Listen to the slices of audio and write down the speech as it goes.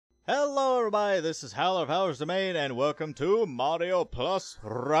Hello everybody, this is Howler of Howler's Domain, and welcome to Mario plus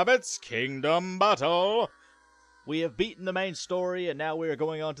Rabbids Kingdom Battle! We have beaten the main story, and now we are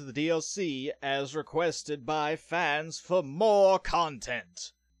going on to the DLC, as requested by fans for more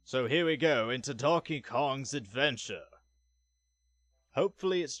content. So here we go, into Donkey Kong's adventure.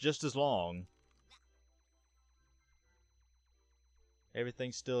 Hopefully it's just as long.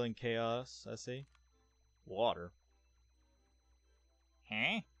 Everything's still in chaos, I see. Water.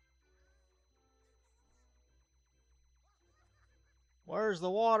 Huh? Where's the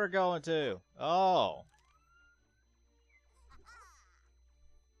water going to? Oh.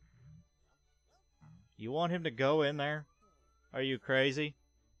 You want him to go in there? Are you crazy?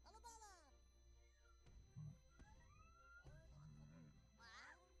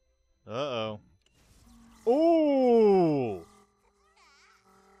 Uh-oh. Ooh!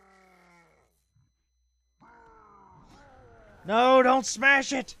 No, don't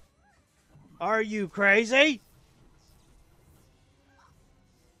smash it! Are you crazy?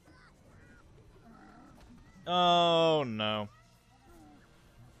 Oh, no.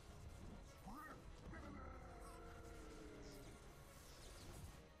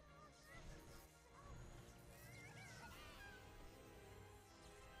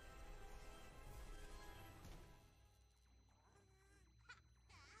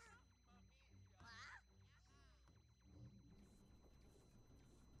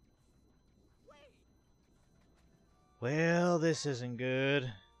 Well, this isn't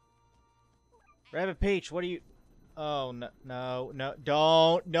good. Rabbit Peach, what are you... Oh, no, no, no,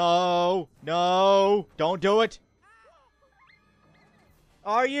 don't, no, no, don't do it.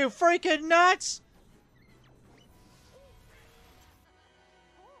 Are you freaking nuts?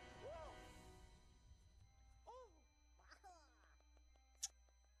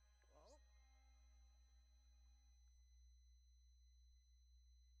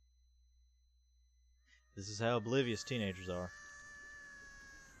 This is how oblivious teenagers are.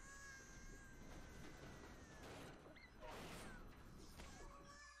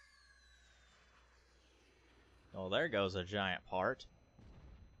 Oh, there goes a giant part.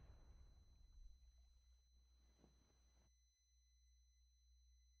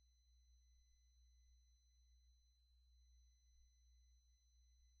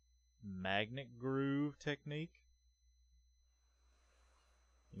 Magnet groove technique?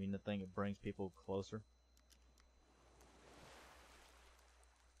 You mean the thing that brings people closer?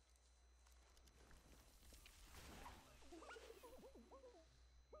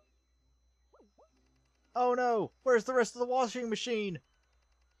 Oh no! Where's the rest of the washing machine?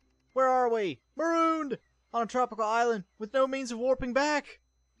 Where are we? Marooned! On a tropical island with no means of warping back!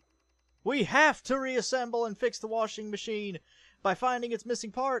 We have to reassemble and fix the washing machine by finding its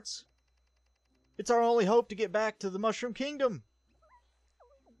missing parts. It's our only hope to get back to the Mushroom Kingdom.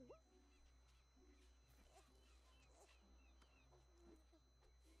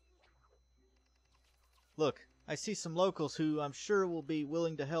 Look, I see some locals who I'm sure will be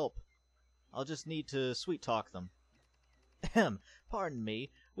willing to help. I'll just need to sweet-talk them. Ahem, pardon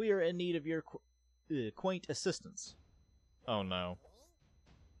me, we are in need of your quaint assistance. Oh no.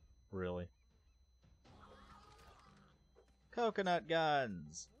 Really? Coconut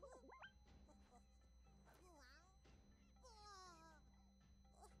guns!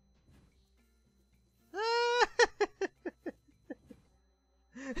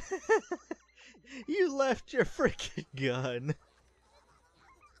 You left your freaking gun!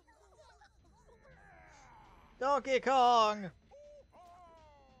 Donkey Kong!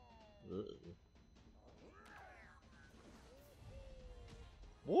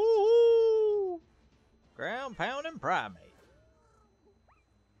 Woo! Ground pounding primate.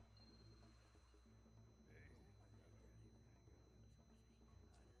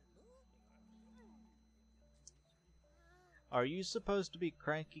 Are you supposed to be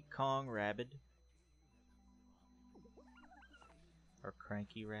Cranky Kong Rabbid? Or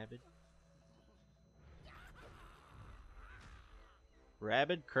Cranky Rabbid?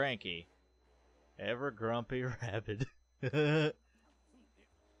 Rabbid Cranky. Ever grumpy Rabbid.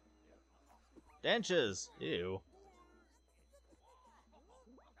 Dentures! Ew.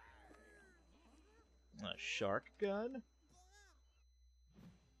 A shark gun?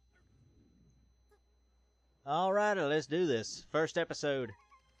 Alrighty, let's do this. First episode.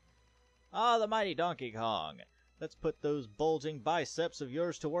 Ah, the mighty Donkey Kong. Let's put those bulging biceps of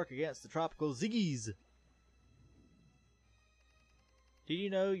yours to work against the tropical Ziggies. Did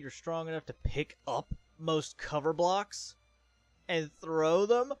you know you're strong enough to pick up most cover blocks? And throw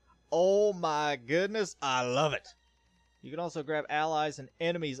them? Oh my goodness, I love it! You can also grab allies and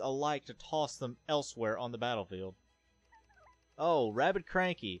enemies alike to toss them elsewhere on the battlefield. Oh, Rabbid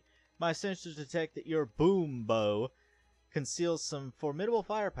Cranky. My sensors detect that your boom bow conceals some formidable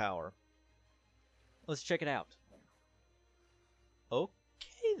firepower. Let's check it out.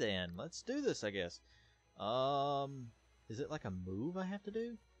 Okay then, let's do this, I guess. Is it like a move I have to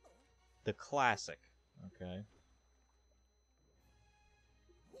do? The classic. Okay.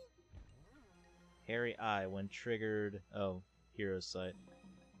 Hairy Eye when triggered. Oh, Hero Sight.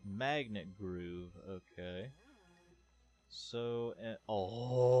 Magnet Groove. Okay. So,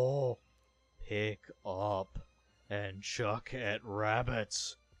 oh, pick up and chuck at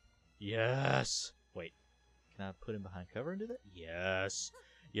rabbits. Yes. Wait, can I put him behind cover and do that? Yes.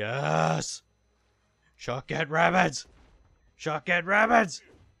 Yes. Chuck at rabbits. Chuck at rabbits.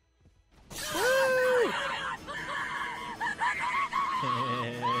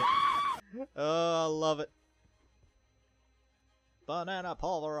 Oh, I love it. Banana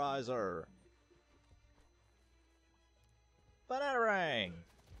pulverizer. Banana ring.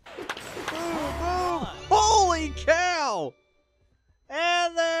 Boom, boom. Holy cow!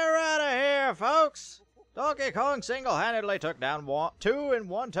 And they're out of here, folks. Donkey Kong single-handedly took down 2 in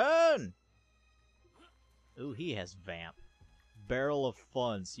 1 turn. Ooh, he has Vamp. Barrel of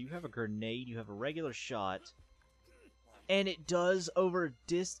Fun. So you have a grenade, you have a regular shot. And it does over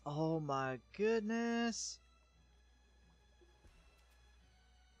oh my goodness.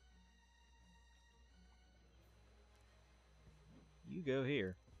 You go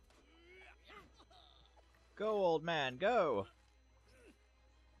here. Go, old man, go!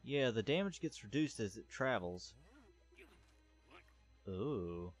 Yeah, the damage gets reduced as it travels.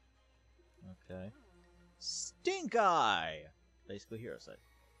 Ooh. Okay. Stink Eye! Basically hero sight.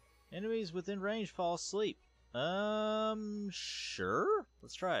 Enemies within range fall asleep. Sure?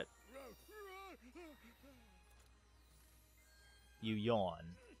 Let's try it. You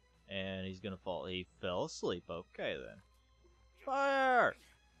yawn. And he's gonna fall. He fell asleep. Okay, then. Fire!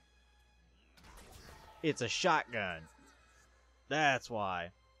 It's a shotgun. That's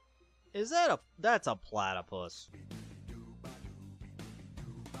why. Is that that's a platypus.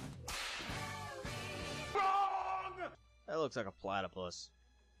 Wrong! That looks like a platypus.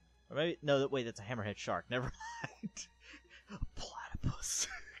 Or maybe, no, wait, that's a hammerhead shark. Never mind. A platypus.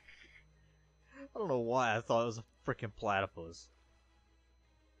 I don't know why I thought it was a freaking platypus.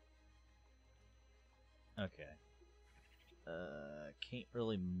 Okay. Can't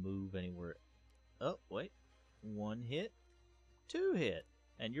really move anywhere. Oh, wait. 1 hit. 2 hit.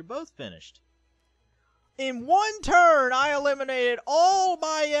 And you're both finished. In 1 turn, I eliminated all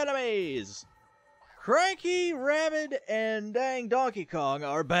my enemies! Cranky, Rabbid, and dang Donkey Kong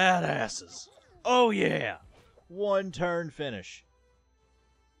are badasses. Oh yeah! 1 turn finish.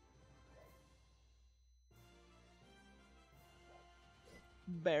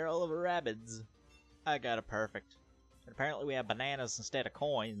 Barrel of Rabbids. I got it perfect. And apparently we have bananas instead of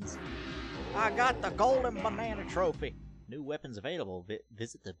coins. I got the golden banana trophy. New weapons available.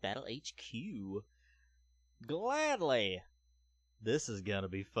 Visit the Battle HQ. Gladly. This is gonna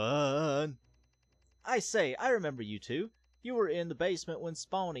be fun. I say, I remember you two. You were in the basement when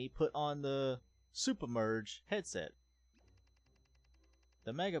Spawny put on the Super Merge headset.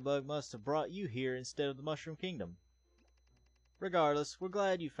 The Megabug must have brought you here instead of the Mushroom Kingdom. Regardless, we're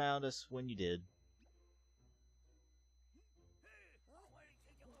glad you found us when you did.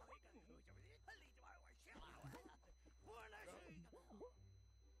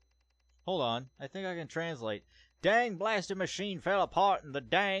 Hold on, I think I can translate. Dang blasted machine fell apart in the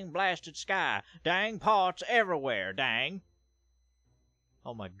dang blasted sky. Dang parts everywhere, dang.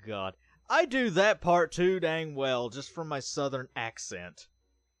 Oh my god. I do that part too dang well, just from my southern accent.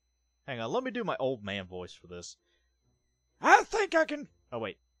 Hang on, let me do my old man voice for this. I think I can... Oh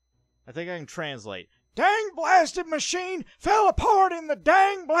wait. I think I can translate. Dang blasted machine fell apart in the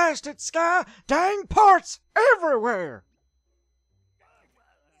dang blasted sky. Dang parts everywhere.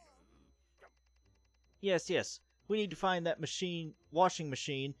 Yes, yes. We need to find that washing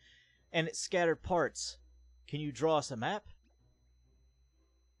machine, and its scattered parts. Can you draw us a map?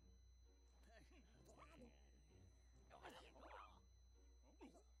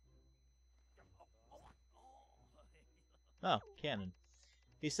 Oh, cannon.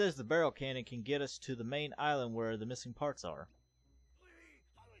 He says the barrel cannon can get us to the main island where the missing parts are.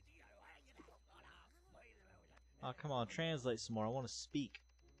 Oh, come on, translate some more. I want to speak.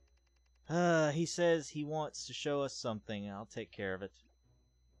 He says he wants to show us something. I'll take care of it.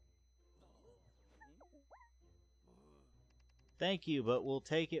 Thank you, but we'll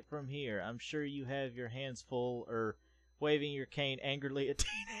take it from here. I'm sure you have your hands full, waving your cane angrily at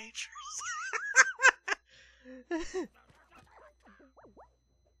teenagers.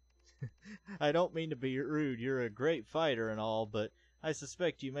 I don't mean to be rude. You're a great fighter and all, but I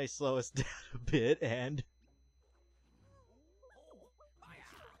suspect you may slow us down a bit and...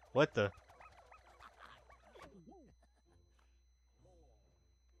 What the...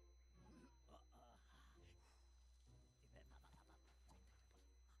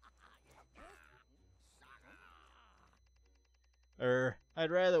 I'd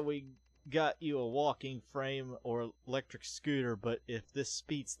rather we got you a walking frame or electric scooter, but if this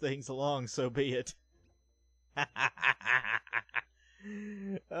speeds things along, so be it.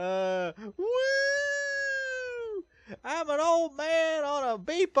 Woo! I'm an old man on a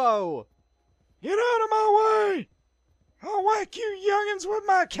beepo! Get out of my way! I'll whack you youngins with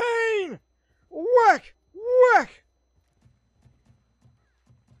my cane! Whack! Whack!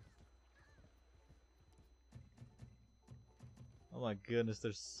 Oh my goodness,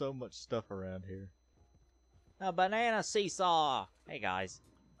 there's so much stuff around here. A banana seesaw! Hey guys.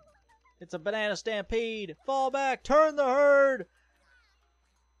 It's a banana stampede! Fall back! Turn the herd!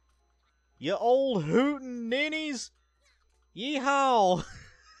 You old hootin' ninnies! Yeehaw!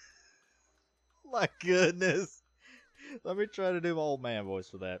 My goodness. Let me try to do my old man voice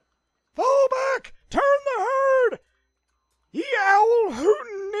for that. Fall back! Turn the herd! Ye owl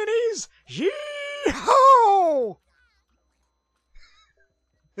hootin' ninnies! Yee-haw!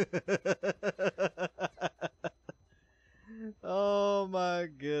 Oh my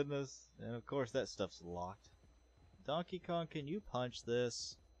goodness. And of course that stuff's locked. Donkey Kong, can you punch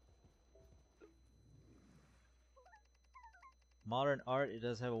this? Modern art, it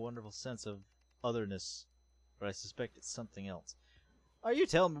does have a wonderful sense of otherness, but I suspect it's something else. Are you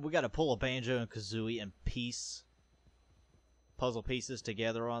telling me we gotta pull a Banjo and Kazooie and piece puzzle pieces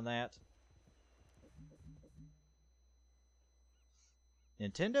together on that?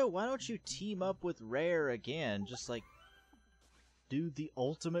 Nintendo, why don't you team up with Rare again? Just like do the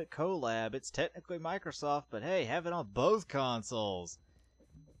ultimate collab. It's technically Microsoft, but hey, have it on both consoles.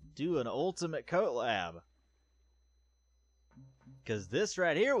 Do an ultimate collab. Because this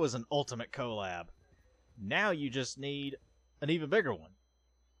right here was an ultimate collab. Now you just need an even bigger one.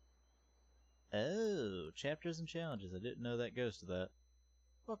 Oh, chapters and challenges. I didn't know that goes to that.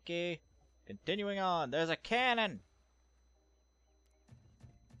 Okay, continuing on. There's a cannon!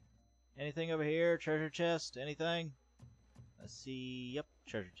 Anything over here? Treasure chest? Anything? Let's see. Yep,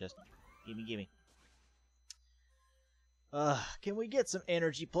 treasure chest. Gimme, gimme. Can we get some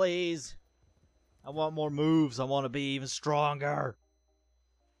energy, please? I want more moves. I want to be even stronger.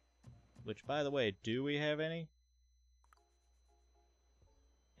 Which, by the way, do we have any?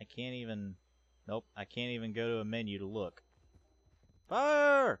 I can't even... Nope, I can't even go to a menu to look.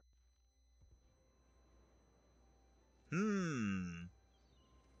 Fire!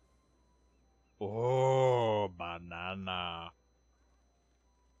 Oh, banana.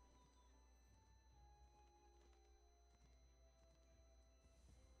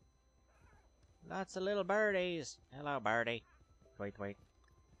 Lots of little birdies. Hello, birdie. Wait.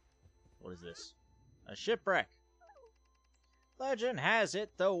 What is this? A shipwreck. Legend has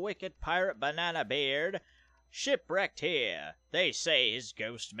it the wicked pirate Banana Beard shipwrecked here. They say his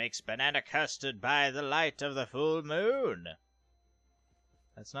ghost makes banana custard by the light of the full moon.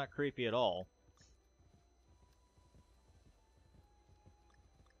 That's not creepy at all.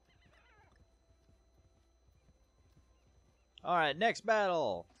 Alright, next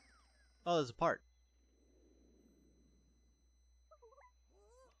battle. Oh, there's a part.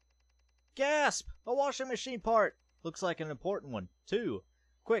 Gasp! A washing machine part! Looks like an important one, too.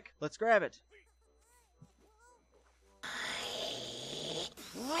 Quick, let's grab it.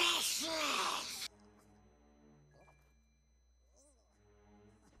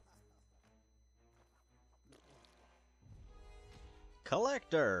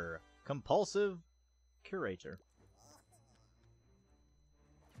 Collector. Compulsive curator.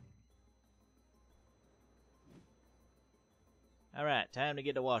 Alright, time to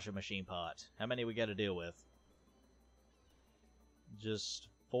get the washing machine pot. How many we gotta deal with? Just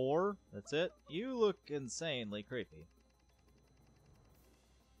 4? That's it? You look insanely creepy.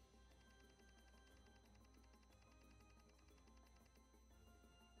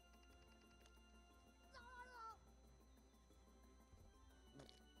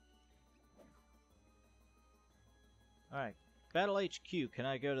 Alright, Battle HQ. Can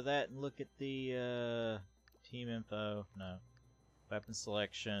I go to that and look at the, team info? No. Weapon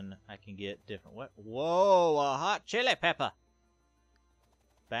selection. I can get different Whoa, a hot chili pepper!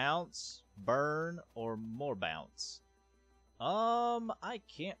 Bounce, burn, or more bounce? I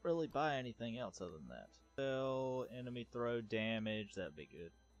can't really buy anything else other than that. Spell, enemy throw damage, that'd be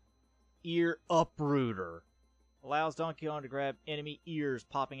good. Ear uprooter. Allows Donkey Kong to grab enemy ears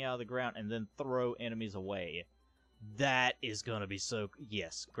popping out of the ground and then throw enemies away. That is gonna be so...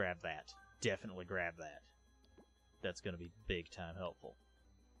 Yes, grab that. Definitely grab that. That's gonna be big time helpful.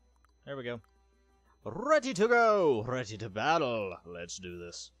 There we go. Ready to go! Ready to battle! Let's do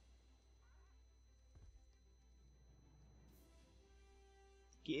this.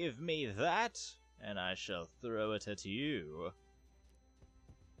 Give me that, and I shall throw it at you.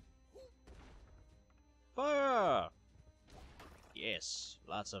 Fire! Yes,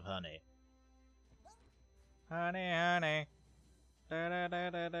 lots of honey. Honey, honey. Da da da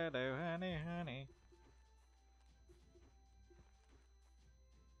da da da, honey, honey.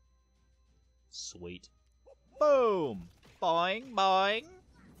 Sweet. Boom! Boing, boing!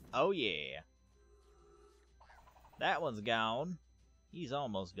 Oh yeah. That one's gone. He's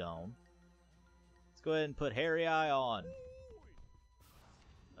almost gone. Let's go ahead and put Hairy Eye on.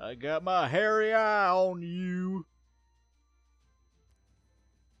 I got my hairy eye on you.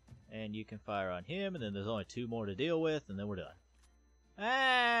 And you can fire on him, and then there's only 2 more to deal with, and then we're done.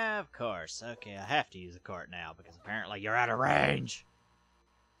 Ah, of course. Okay, I have to use a cart now, because apparently you're out of range.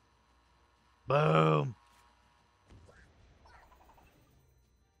 Boom.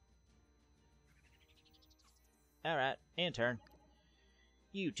 Alright, in turn.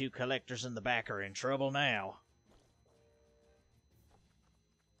 You 2 collectors in the back are in trouble now.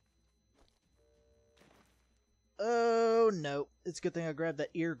 Oh, no. It's a good thing I grabbed that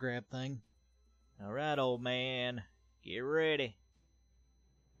ear grab thing. Alright, old man. Get ready.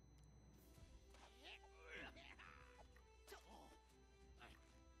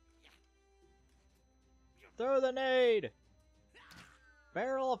 Throw the nade!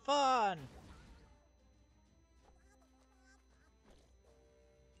 Barrel of fun!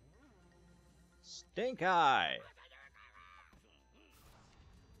 Stink eye!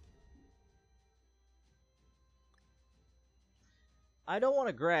 I don't want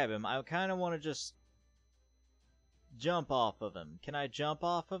to grab him. I kind of want to just jump off of him. Can I jump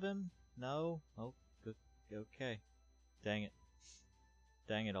off of him? No? Oh, good. Okay. Dang it.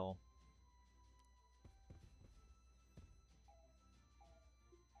 Dang it all.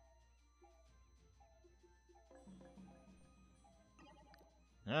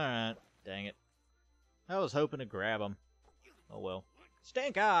 Alright. Dang it. I was hoping to grab him. Oh well.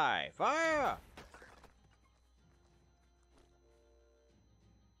 Stink eye! Fire!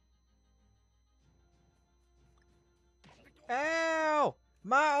 Ow!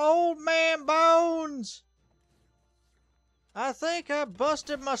 My old man bones! I think I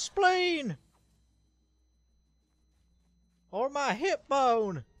busted my spleen! Or my hip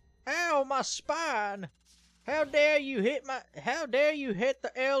bone! Ow, my spine! How dare you hit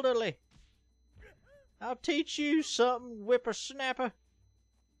the elderly! I'll teach you something, whippersnapper.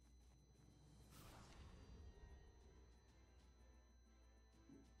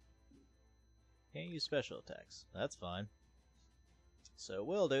 Can't use special attacks. That's fine. So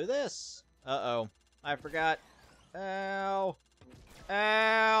we'll do this. Uh-oh. I forgot. Ow.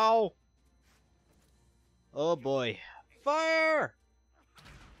 Ow. Oh boy. Fire!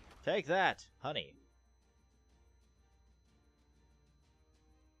 Take that, honey.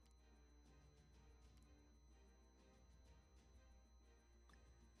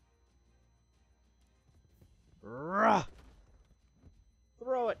 Rah!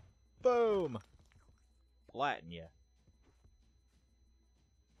 Throw it. Boom. Flatten ya.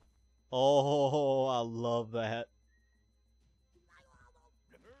 Oh, I love that.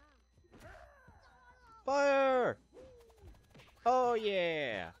 Fire! Oh,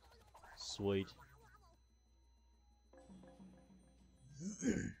 yeah. Sweet.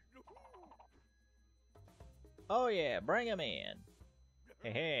 Oh, yeah. Bring him in.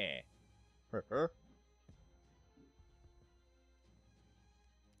 Hey, hey.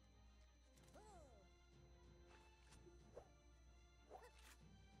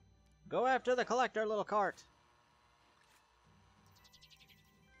 Go after the collector, little cart.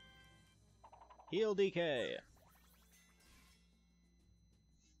 Heal DK.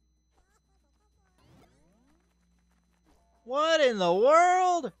 What in the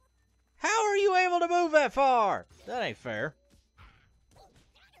world? How are you able to move that far? That ain't fair.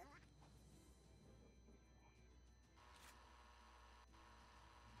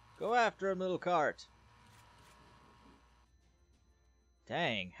 Go after him, little cart.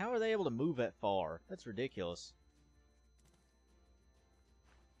 Dang, how are they able to move that far? That's ridiculous.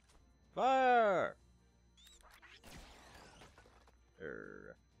 Fire!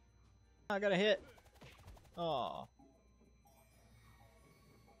 I got a hit. Aw.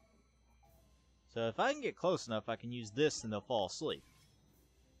 So if I can get close enough, I can use this and they'll fall asleep.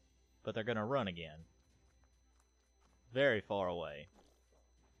 But they're gonna run again. Very far away.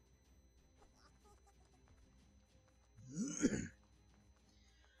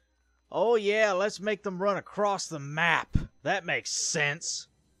 Oh yeah, let's make them run across the map. That makes sense.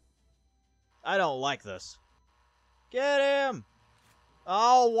 I don't like this. Get him!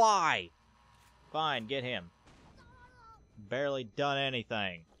 Oh, why? Fine, get him. Barely done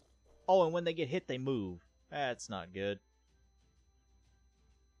anything. Oh, and when they get hit, they move. That's not good.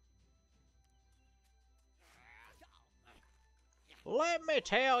 Let me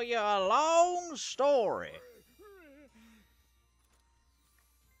tell you a long story.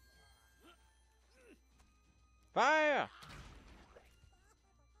 Fire!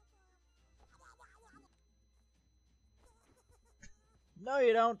 No,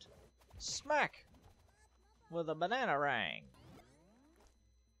 you don't. Smack! With a banana ring.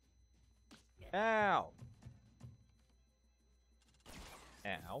 Ow!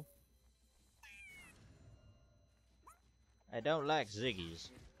 Ow. I don't like Ziggies.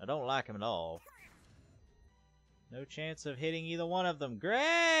 I don't like them at all. No chance of hitting either one of them.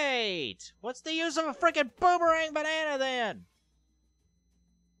 Great! What's the use of a freaking boomerang banana then?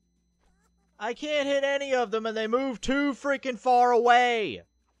 I can't hit any of them and they move too freaking far away.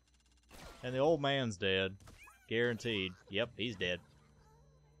 And the old man's dead. Guaranteed. Yep, he's dead.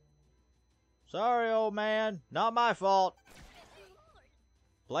 Sorry, old man. Not my fault.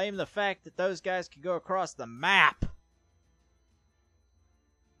 Blame the fact that those guys can go across the map.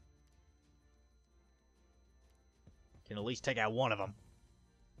 Can at least take out one of them.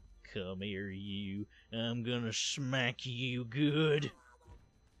 Come here, you. I'm gonna smack you good.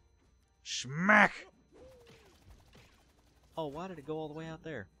 Smack! Oh, why did it go all the way out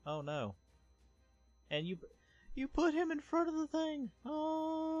there? Oh, no. And you put him in front of the thing.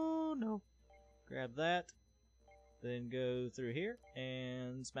 Oh, no. Grab that. Then go through here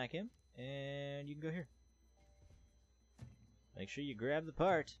and smack him. And you can go here. Make sure you grab the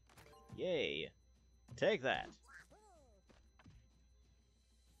part. Yay. Take that.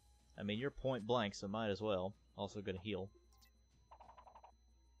 I mean, you're point blank, so might as well. Also gonna heal.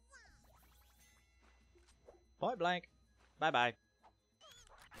 Point blank. Bye-bye.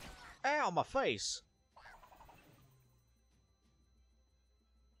 Ow, my face!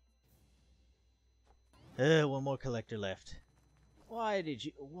 One more collector left. Why didn't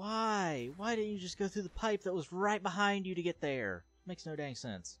you just go through the pipe that was right behind you to get there? Makes no dang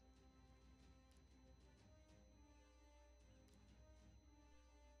sense.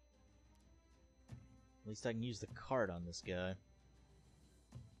 At least I can use the cart on this guy.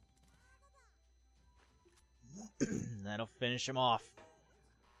 That'll finish him off.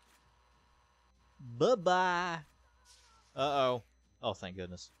 Bye-bye. Uh-oh. Oh, thank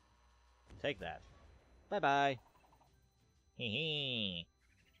goodness. Take that. Bye-bye. Hee-hee.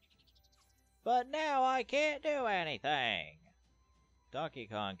 But now I can't do anything. Donkey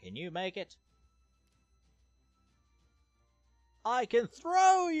Kong, can you make it? I can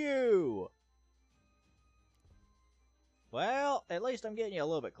throw you! Well, at least I'm getting you a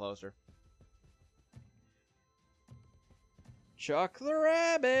little bit closer. Chuck the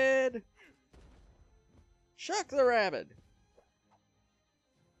rabbit! Chuck the rabbit!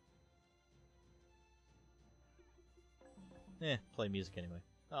 Play music anyway.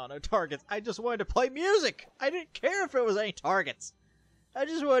 Oh, no targets. I just wanted to play music! I didn't care if it was any targets. I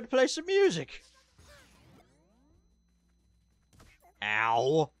just wanted to play some music.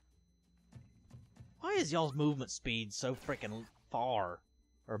 Ow! Why is y'all's movement speed so freaking far?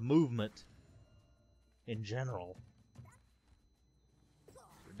 Or movement in general.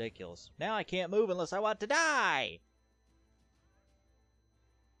 Ridiculous. Now I can't move unless I want to die!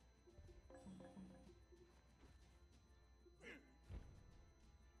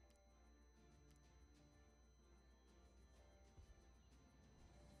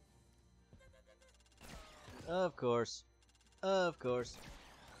 Of course. Of course.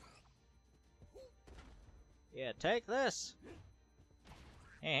 Yeah, take this.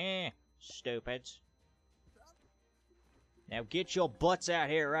 Heh, stupids. Now get your butts out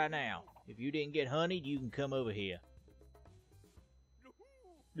here right now. If you didn't get honeyed, you can come over here.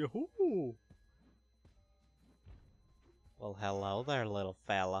 Yahoo! Well, hello there, little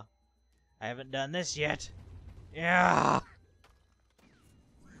fella. I haven't done this yet. Yeah!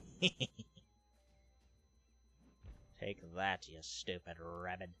 Take that, you stupid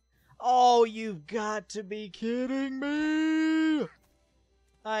rabbit. Oh, you've got to be kidding me!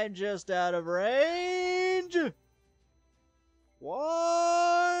 I'm just out of range!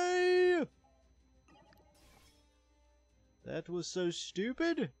 Why? That was so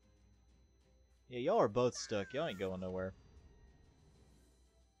stupid. Yeah, y'all are both stuck. Y'all ain't going nowhere.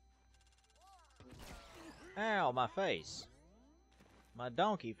 Ow, my face. My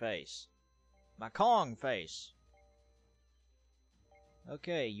donkey face. My Kong face.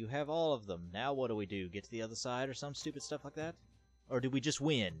 Okay, you have all of them. Now what do we do? Get to the other side or some stupid stuff like that? Or do we just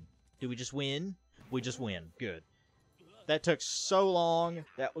win? Do we just win? We just win. Good. That took so long.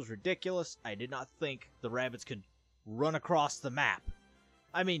 That was ridiculous. I did not think the Rabbids could run across the map.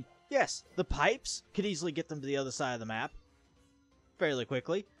 I mean, yes, the pipes could easily get them to the other side of the map fairly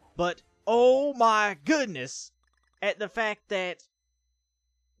quickly, but oh my goodness, at the fact that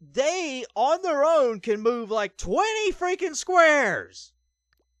they, on their own, can move like 20 freaking squares.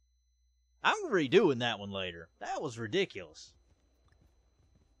 I'm redoing that one later. That was ridiculous.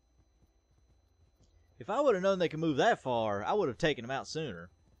 If I would have known they could move that far, I would have taken him out sooner.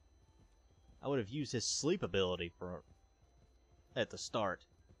 I would have used his sleep ability for at the start.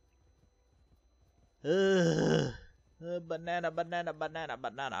 Banana, banana, banana,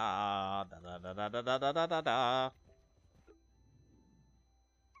 banana. Da, da, da, da, da, da, da, da, da.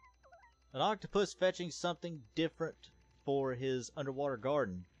 An octopus fetching something different for his underwater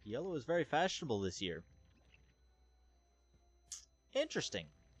garden. Yellow is very fashionable this year. Interesting.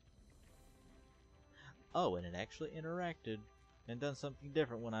 Oh, and it actually interacted and done something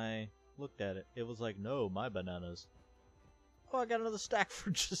different when I looked at it. It was like, no, my bananas. Oh, I got another stack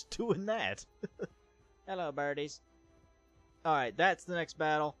for just doing that. Hello, birdies. Alright, that's the next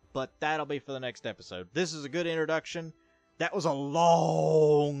battle, but that'll be for the next episode. This is a good introduction. That was a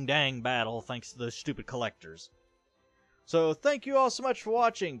long dang battle thanks to those stupid collectors. So, thank you all so much for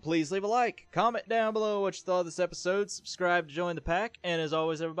watching. Please leave a like, comment down below what you thought of this episode, subscribe to join the pack, and as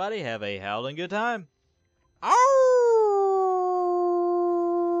always, everybody, have a howling good time. Ow!